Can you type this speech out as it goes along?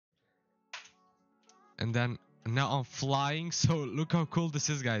and then now I'm flying. So look how cool this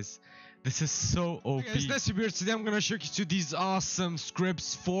is, guys. This is so OP. Hey guys, that's here. Today I'm gonna show you these awesome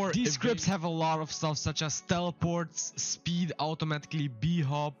scripts for these scripts have a lot of stuff such as teleports, speed, automatically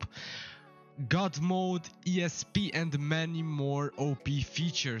B-hop, Godmode, ESP, and many more OP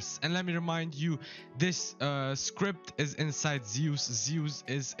features. And let me remind you, this script is inside Zeus. Zeus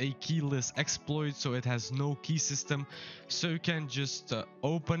is a keyless exploit, so it has no key system. So you can just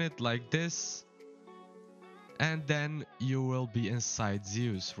open it like this, and then you will be inside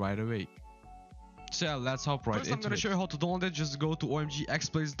Zeus right away. So yeah, let's hop right into it. I'm gonna show you how to download it. Just go to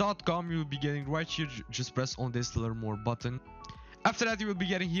omgexplains.com. You'll be getting right here. Just press on this learn more button. After that, you will be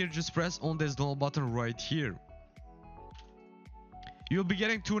getting here. Just press on this download button right here. You'll be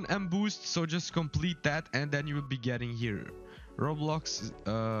getting to an M boost, so just complete that, and then you will be getting here Roblox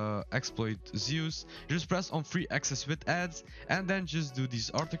exploit Zeus. Just press on free access with ads, and then just do these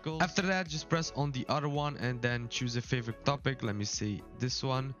articles. After that, just press on the other one, and then choose a favorite topic. Let me say this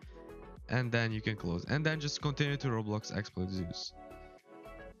one, and then you can close, and then just continue to Roblox exploit Zeus,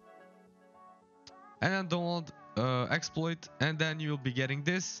 and then download exploit, and then you'll be getting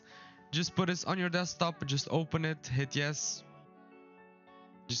this. Just put this on your desktop, just open it, hit yes,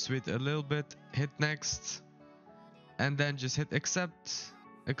 just wait a little bit, hit next, and then just hit accept,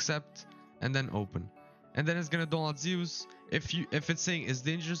 and then open, and then it's gonna download Zeus. If it's saying it's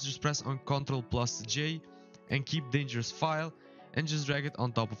dangerous, just press on Ctrl+J and keep dangerous file, and just drag it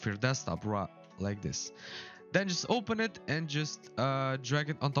on top of your desktop like this. Then just open it and just drag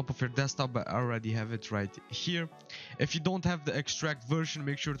it on top of your desktop. But I already have it right here. If you don't have the extract version,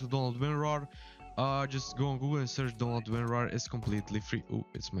 make sure to download WinRAR. Just go on Google and search download WinRAR. It's completely free. Oh,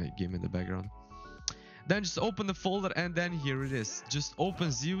 it's my game in the background. Then just open the folder, and then here it is. Just open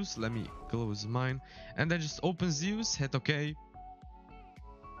Zeus. Let me close mine, and then just open Zeus, hit OK,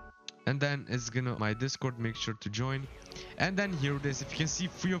 and then it's gonna my Discord. Make sure to join, and then here it is. If you can see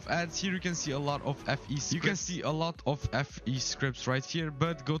free of ads, here you can see a lot of FE scripts. You can see a lot of FE scripts right here,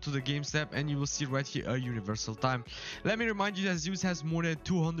 but go to the games tab and you will see right here a universal time. Let me remind you that Zeus has more than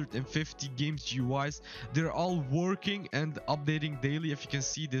 250 games GUIs. They're all working and updating daily. If you can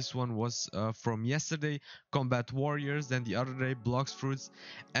see, this one was from yesterday, Combat Warriors, then the other day Blocks Fruits,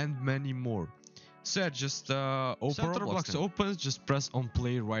 and many more. So yeah, just open Roblox opens, just press on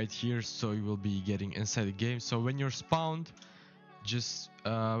play right here, so you will be getting inside the game. So when you're spawned, just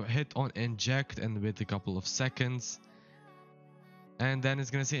hit on inject and wait a couple of seconds, and then it's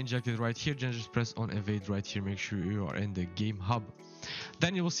gonna say injected right here. Then just press on evade right here, make sure you are in the game hub.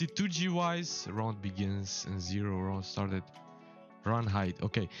 Then you will see 2 GUIs, round begins and 0 round started, run hide.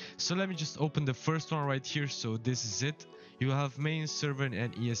 Okay, so let me just open the first one right here. So this is it. You will have main, server,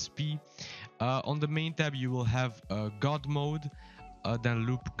 and ESP. On the main tab you will have Godmode, then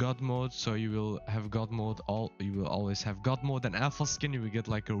loop Godmode. So you will have Godmode, you will always have Godmode. And alpha skin, you will get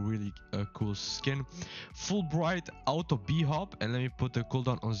like a really cool skin. Full bright Auto Bhop, and let me put the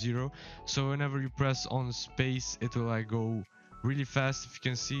cooldown on 0. So whenever you press on space, it will like go really fast, if you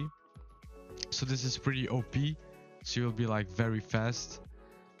can see. So this is pretty OP, so you'll be like very fast.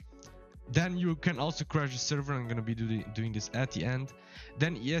 Then you can also crash the server. I'm gonna be doing this at the end.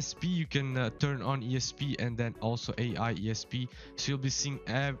 Then ESP, you can turn on ESP, and then also AI ESP. So you'll be seeing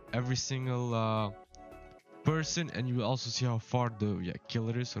every single person, and you will also see how far the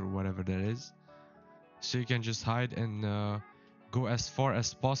killer is, or whatever that is. So you can just hide and go as far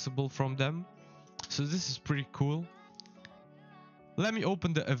as possible from them. So this is pretty cool. Let me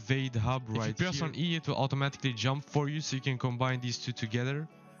open the Evade hub right here. If you press on E, it will automatically jump for you, so you can combine these two together.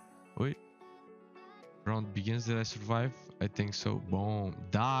 Wait, round begins. Did I survive? I think so. Boom,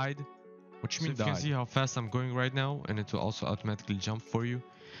 died. What you mean died? You can see how fast I'm going right now, and it will also automatically jump for you.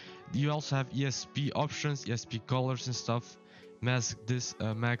 You also have ESP options, ESP colors and stuff. Max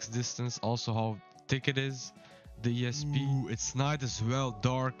distance, also how thick it is. The ESP. Ooh, it's night as well,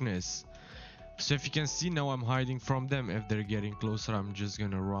 darkness. So if you can see now, I'm hiding from them. If they're getting closer, I'm just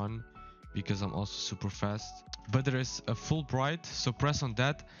gonna run, because I'm also super fast. But there is a full bright, so press on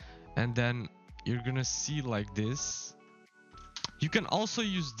that, and then you're gonna see like this. You can also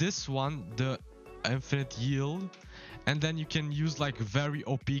use this one, the infinite yield, and then you can use like very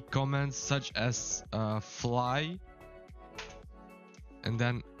OP commands such as fly, and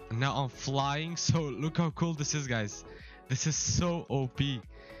then now I'm flying. So look how cool this is, guys. This is so OP.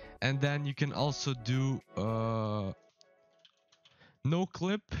 And then you can also do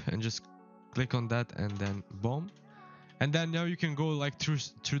Noclip, and just click on that, and then boom. And then now you can go like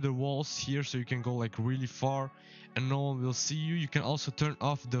through the walls here, so you can go like really far and no one will see you. You can also turn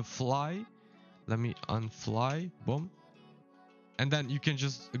off the fly. Let me unfly. Boom. And then you can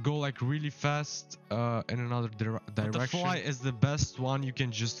just go like really fast in another direction. But the fly is the best one. You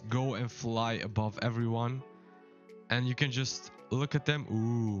can just go and fly above everyone. And you can just look at them.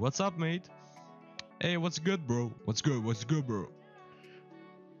 Ooh, what's up, mate? Hey, what's good, bro? What's good? What's good, bro?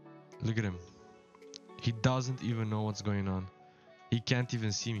 Look at him. He doesn't even know what's going on. He can't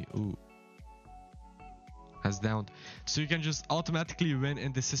even see me. Ooh. Has downed. So you can just automatically win,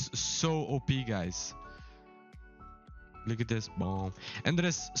 and this is so OP, guys. Look at this. Boom. And there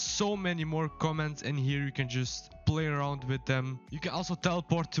is so many more comments in here. You can just play around with them. You can also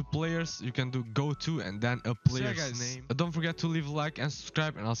teleport to players. You can do go to and then a player's name. Don't forget to leave a like and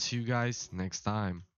subscribe, and I'll see you guys next time.